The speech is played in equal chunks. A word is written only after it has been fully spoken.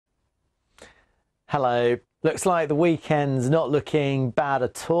Hello. Looks like the weekend's not looking bad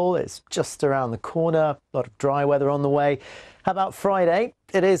at all. It's just around the corner. A lot of dry weather on the way. How about Friday?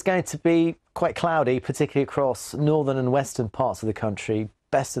 It is going to be quite cloudy, particularly across northern and western parts of the country.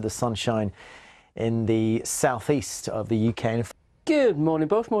 Best of the sunshine in the southeast of the UK. Good morning,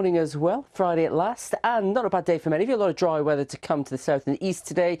 both. Morning as well. Friday at last, and not a bad day for many of you. A lot of dry weather to come to the south and east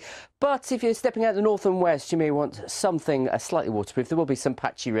today. But if you're stepping out the north and west, you may want something slightly waterproof. There will be some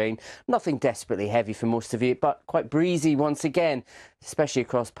patchy rain. Nothing desperately heavy for most of you, but quite breezy once again, especially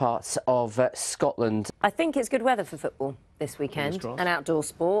across parts of Scotland. I think it's good weather for football this weekend and outdoor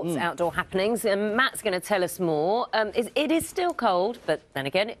sports, outdoor happenings. And Matt's going to tell us more. It is still cold, but then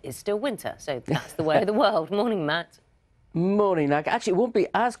again, it is still winter. So that's the way of the world. Morning, Matt. Morning, Nag. Actually, it won't be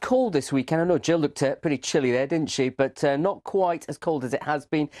as cold this weekend. I know Jill looked pretty chilly there, didn't she? But not quite as cold as it has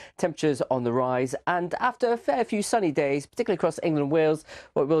been. Temperatures on the rise. And after a fair few sunny days, particularly across England and Wales,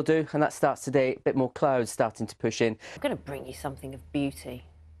 what we'll do, and that starts today, a bit more clouds starting to push in. I'm going to bring you something of beauty.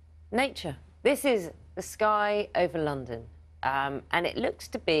 Nature. This is the sky over London. And it looks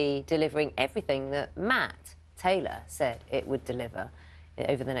to be delivering everything that Matt Taylor said it would deliver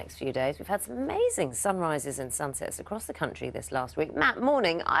over the next few days. We've had some amazing sunrises and sunsets across the country this last week. Matt,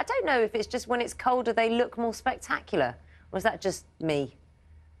 morning. I don't know if it's just when it's colder they look more spectacular, or is that just me?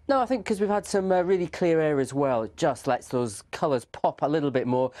 No, I think because we've had some really clear air as well, it just lets those colours pop a little bit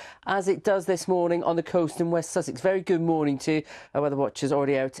more, as it does this morning on the coast in West Sussex. Very good morning to our weather watchers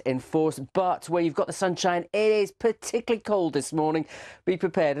already out in force, but where you've got the sunshine, it is particularly cold this morning. Be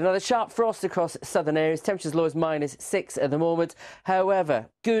prepared. Another sharp frost across southern areas, temperatures low as -6 at the moment. However,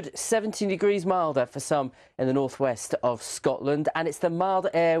 good 17 degrees milder for some in the northwest of Scotland, and it's the mild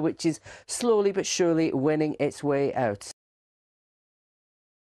air which is slowly but surely winning its way out.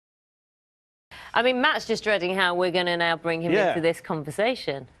 I mean, Matt's just dreading how we're going to now bring him into this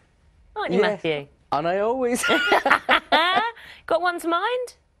conversation. Aren't you, Matthew? And I always... Got one to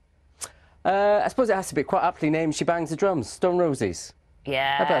mind? I suppose it has to be quite aptly named She Bangs the Drums, Stone Roses.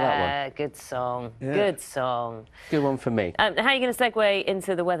 Yeah, how about that one? Good song. Yeah. Good song. Good one for me. How are you going to segue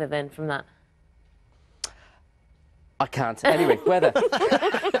into the weather then from that? I can't. Anyway, weather.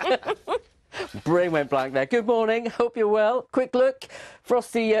 Brain went blank there. Good morning. Hope you're well. Quick look.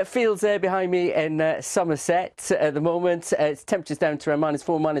 Frosty fields there behind me in Somerset at the moment. It's temperatures down to around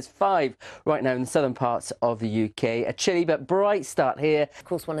 -4, -5 right now in the southern parts of the UK. A chilly but bright start here. Of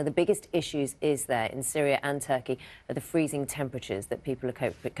course, one of the biggest issues is there in Syria and Turkey are the freezing temperatures that people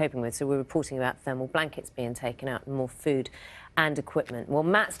are coping with. So we're reporting about thermal blankets being taken out and more food and equipment. Well,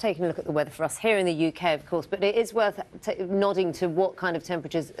 Matt's taking a look at the weather for us here in the UK, of course, but it is worth nodding to what kind of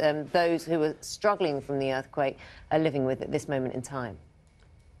temperatures those who are struggling from the earthquake are living with at this moment in time.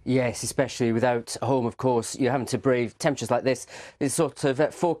 Yes, especially without a home, of course. You're having to brave temperatures like this. This sort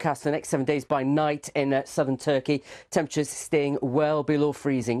of forecast for the next 7 days by night in southern Turkey. Temperatures staying well below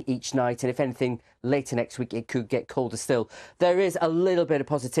freezing each night. And if anything, later next week, it could get colder still. There is a little bit of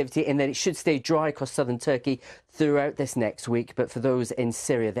positivity in that it should stay dry across southern Turkey throughout this next week. But for those in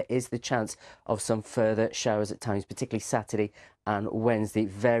Syria, there is the chance of some further showers at times, particularly Saturday and Wednesday.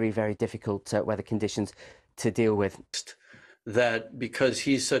 Very, very difficult weather conditions to deal with. That because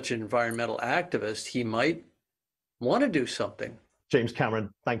he's such an environmental activist, he might want to do something. James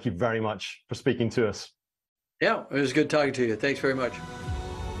Cameron, thank you very much for speaking to us. Yeah, it was good talking to you. Thanks very much.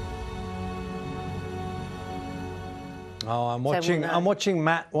 Oh, I'm watching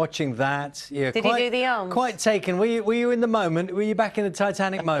Matt watching that. Yeah, Did he do the arms? Quite taken. Were you in the moment? Were you back in the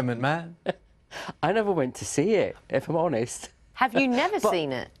Titanic moment, Matt? I never went to see it, if I'm honest. Have you never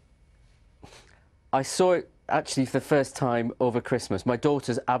seen it? I saw it actually for the first time over Christmas. My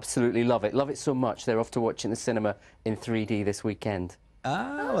daughters absolutely love it so much they're off to watch it in the cinema in 3D this weekend.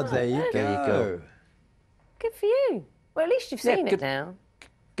 Oh, well, there you go. There you go. Good for you. Well, at least you've seen it now.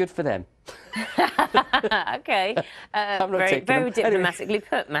 Good for them. OK. Very diplomatically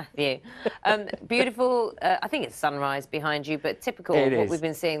put, Matthew. Beautiful, I think it's sunrise behind you, but typical of what we've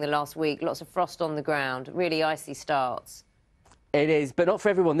been seeing the last week. Lots of frost on the ground, really icy starts. It is, but not for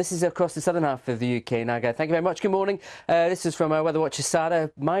everyone. This is across the southern half of the UK, Naga. Thank you very much. Good morning. This is from our weather watcher, Sarah.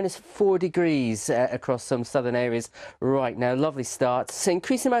 -4 degrees across some southern areas right now. Lovely start.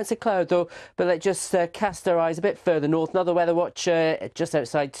 Increasing amounts of cloud, though, but let's just cast our eyes a bit further north. Another weather watcher just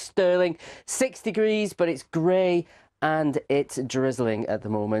outside Stirling. 6 degrees, but it's grey and it's drizzling at the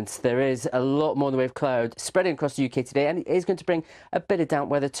moment. There is a lot more in the way of cloud spreading across the UK today, and it is going to bring a bit of damp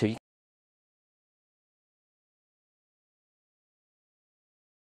weather too.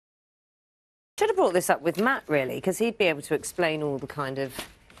 Should have brought this up with Matt, really, because he'd be able to explain all the kind of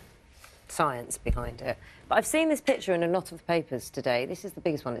science behind it. But I've seen this picture in a lot of papers today. This is the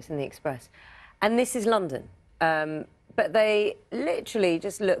biggest one. It's in the Express. And this is London. But they literally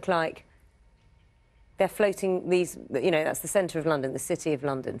just look like they're floating, these, you know, that's the centre of London, the city of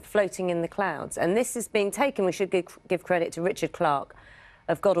London, floating in the clouds. And this is being taken, we should give credit to Richard Clark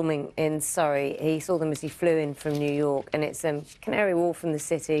of Godalming in Surrey. He saw them as he flew in from New York, and it's Canary Wharf from the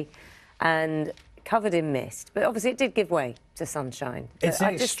city and covered in mist. But obviously it did give way to sunshine. It's I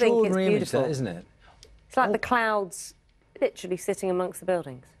an just think it's extraordinary image, beautiful. that, isn't it? It's like the clouds literally sitting amongst the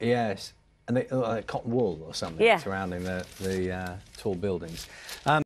buildings. Yes. And they look like cotton wool or something Yeah. surrounding the tall buildings.